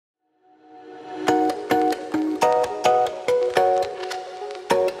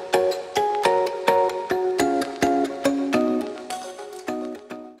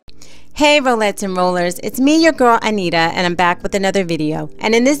Hey Rollettes and Rollers, it's me, your girl Anita, and I'm back with another video.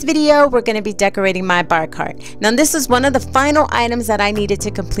 And in this video, we're going to be decorating my bar cart. Now this is one of the final items that I needed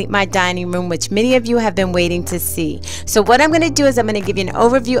to complete my dining room, which many of you have been waiting to see. So what I'm going to do is I'm going to give you an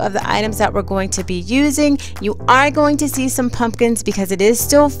overview of the items that we're going to be using. You are going to see some pumpkins because it is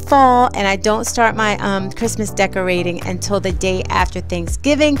still fall and I don't start my Christmas decorating until the day after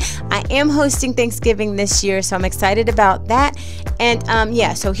Thanksgiving. I am hosting Thanksgiving this year, so I'm excited about that. And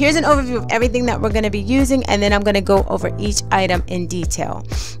yeah, so here's an overview of everything that we're going to be using, and then I'm going to go over each item in detail.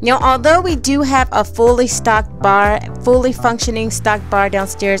 Now, although we do have a fully stocked bar, fully functioning stocked bar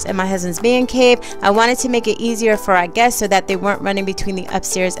downstairs in my husband's man cave, I wanted to make it easier for our guests so that they weren't running between the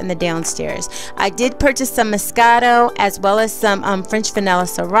upstairs and the downstairs. I did purchase some Moscato as well as some French vanilla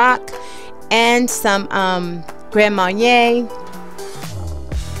Ciroc and some Grand Marnier,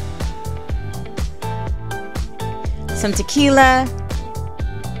 some tequila,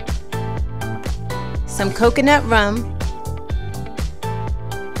 some coconut rum,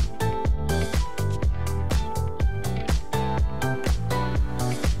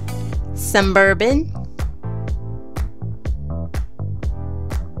 some bourbon,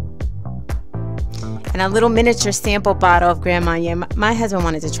 and a little miniature sample bottle of Grand Marnier. My husband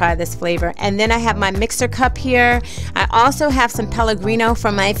wanted to try this flavor. And then I have my mixer cup here. I also have some Pellegrino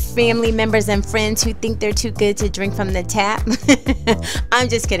from my family members and friends who think they're too good to drink from the tap. I'm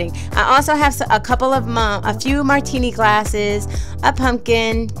just kidding. I also have a few martini glasses, a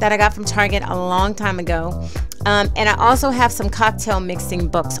pumpkin that I got from Target a long time ago. And I also have some cocktail mixing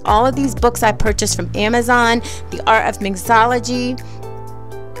books. All of these books I purchased from Amazon. The Art of Mixology,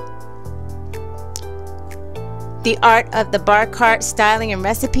 The Art of the Bar Cart Styling and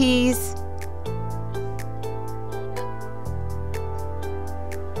Recipes,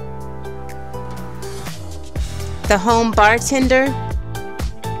 The Home Bartender,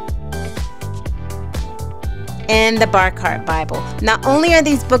 and the Bar Cart Bible. Not only are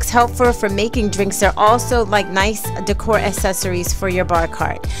these books helpful for making drinks, they're also like nice decor accessories for your bar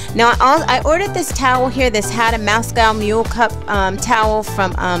cart. Now I ordered this towel here, this Had a Moscow Mule Cup towel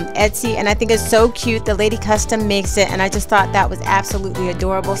from Etsy, and I think it's so cute. The lady custom makes it, and I just thought that was absolutely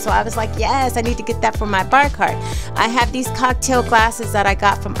adorable. So I was like, yes, I need to get that for my bar cart. I have these cocktail glasses that I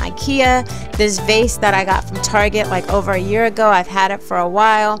got from IKEA, this vase that I got from Target like over a year ago. I've had it for a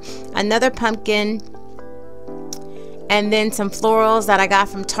while, another pumpkin, and then some florals that I got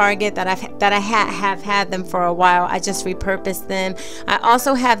from Target that I have had them for a while. I just repurposed them. I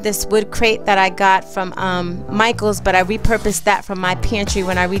also have this wood crate that I got from Michael's, but I repurposed that from my pantry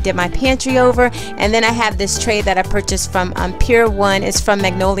when I redid my pantry over. And then I have this tray that I purchased from Pier 1. It's from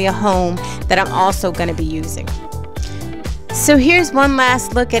Magnolia Home that I'm also going to be using. So here's one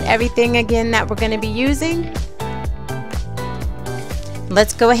last look at everything again that we're going to be using.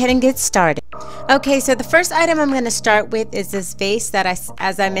 Let's go ahead and get started. Okay, so the first item I'm going to start with is this vase that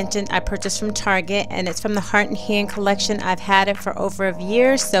as I mentioned, I purchased from Target, and it's from the Heart and Hand collection. I've had it for over a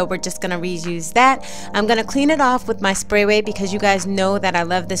year, so we're just going to reuse that. I'm going to clean it off with my Sprayway because you guys know that I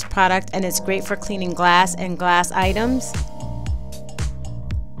love this product and it's great for cleaning glass and glass items.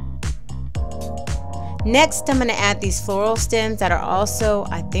 Next, I'm going to add these floral stems that are also,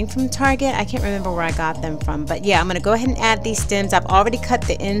 I think, from Target. I can't remember where I got them from, but yeah, I'm going to go ahead and add these stems. I've already cut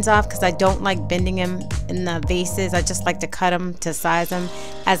the ends off because I don't like bending them in the vases. I just like to cut them to size them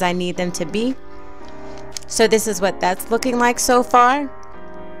as I need them to be. So this is what that's looking like so far.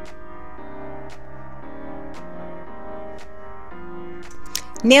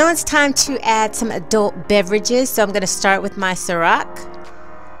 Now it's time to add some adult beverages. So I'm going to start with my Ciroc.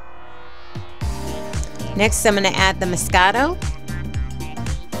 Next, I'm going to add the Moscato.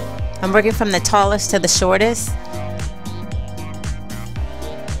 I'm working from the tallest to the shortest.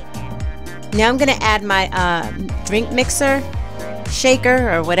 Now I'm going to add my drink mixer,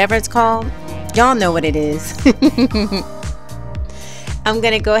 shaker, or whatever it's called. Y'all know what it is. I'm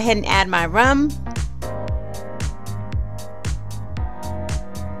going to go ahead and add my rum.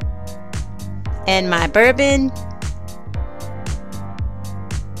 And my bourbon.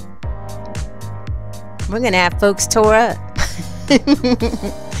 We're going to have folks tore up.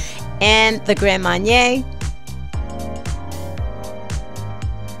 And the Grand Marnier.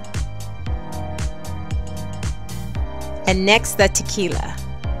 And next, the tequila.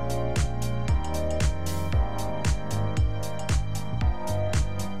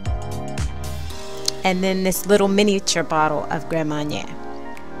 And then this little miniature bottle of Grand Marnier.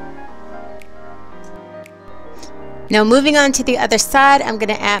 Now moving on to the other side, I'm going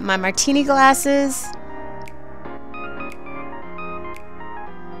to add my martini glasses.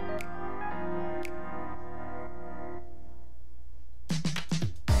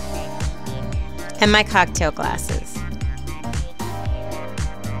 and my cocktail glasses.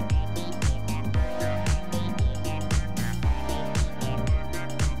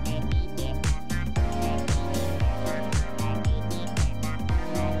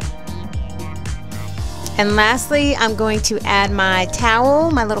 And lastly, I'm going to add my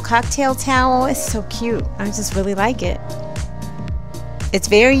towel, my little cocktail towel. It's so cute. I just really like it. It's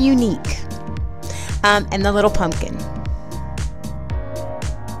very unique. And the little pumpkin.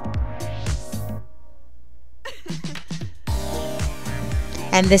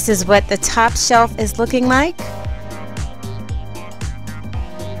 And this is what the top shelf is looking like.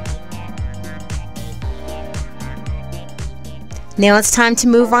 Now it's time to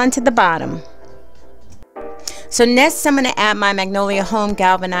move on to the bottom. So next I'm going to add my Magnolia Home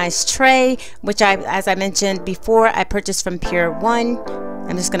galvanized tray, which as I mentioned before, I purchased from Pier 1.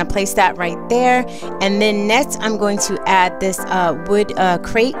 I'm just going to place that right there. And then next I'm going to add this wood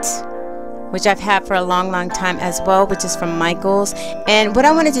crate, which I've had for a long time as well, which is from Michael's. And what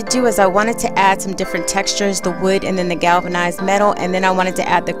I wanted to do is I wanted to add some different textures, the wood and then the galvanized metal, and then I wanted to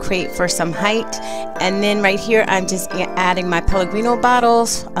add the crate for some height. And then right here I'm just adding my Pellegrino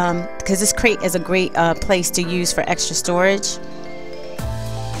bottles, because this crate is a great place to use for extra storage.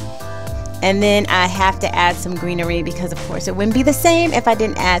 And then I have to add some greenery because of course it wouldn't be the same if I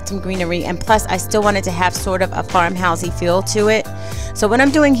didn't add some greenery, and plus I still wanted to have sort of a farmhousey feel to it. So what I'm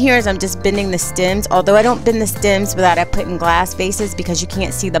doing here is I'm just bending the stems, although I don't bend the stems without I put in glass vases because you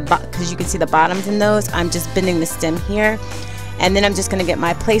can't see because you can see the bottoms in those. I'm just bending the stem here, and then I'm just going to get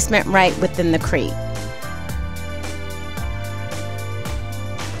my placement right within the crate.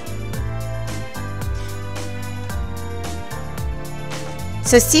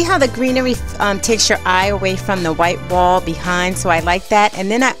 So see how the greenery takes your eye away from the white wall behind, so I like that. And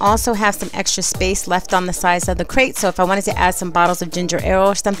then I also have some extra space left on the sides of the crate, so if I wanted to add some bottles of ginger ale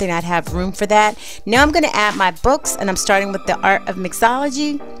or something, I'd have room for that. Now I'm going to add my books, and I'm starting with the Art of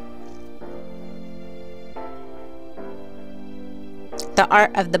Mixology, the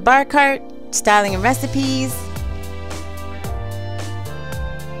Art of the Bar Cart, Styling and Recipes,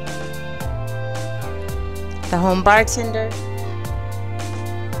 the Home Bartender,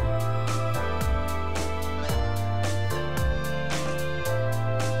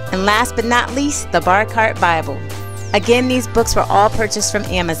 and last but not least, the Bar Cart Bible. Again, these books were all purchased from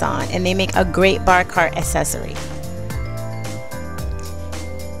Amazon, and they make a great bar cart accessory.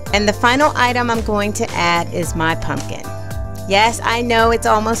 And the final item I'm going to add is my pumpkin. Yes, I know it's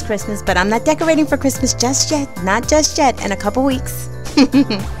almost Christmas, but I'm not decorating for Christmas just yet. Not just yet, in a couple weeks.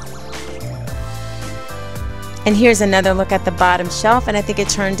 And here's another look at the bottom shelf, and I think it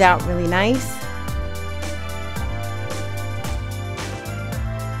turned out really nice.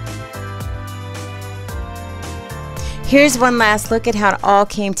 Here's one last look at how it all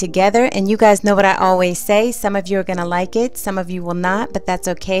came together, and you guys know what I always say. Some of you are going to like it, some of you will not, but that's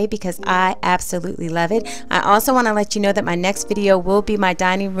okay because I absolutely love it. I also want to let you know that my next video will be my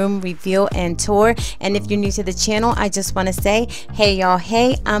dining room reveal and tour. And if you're new to the channel, I just want to say, hey y'all,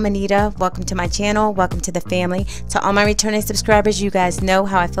 hey, I'm Anita. Welcome to my channel. Welcome to the family. To all my returning subscribers, you guys know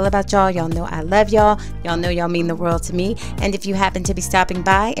how I feel about y'all. Y'all know I love y'all. Y'all know y'all mean the world to me. And if you happen to be stopping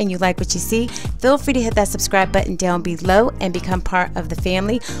by and you like what you see, feel free to hit that subscribe button down below and become part of the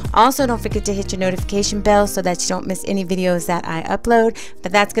family. Also, don't forget to hit your notification bell so that you don't miss any videos that I upload.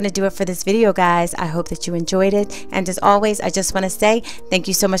 But that's going to do it for this video, guys. I hope that you enjoyed it. And as always, I just want to say thank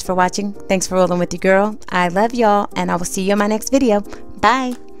you so much for watching. Thanks for rolling with your girl. I love y'all, and I will see you in my next video.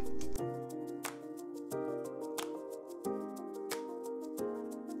 Bye.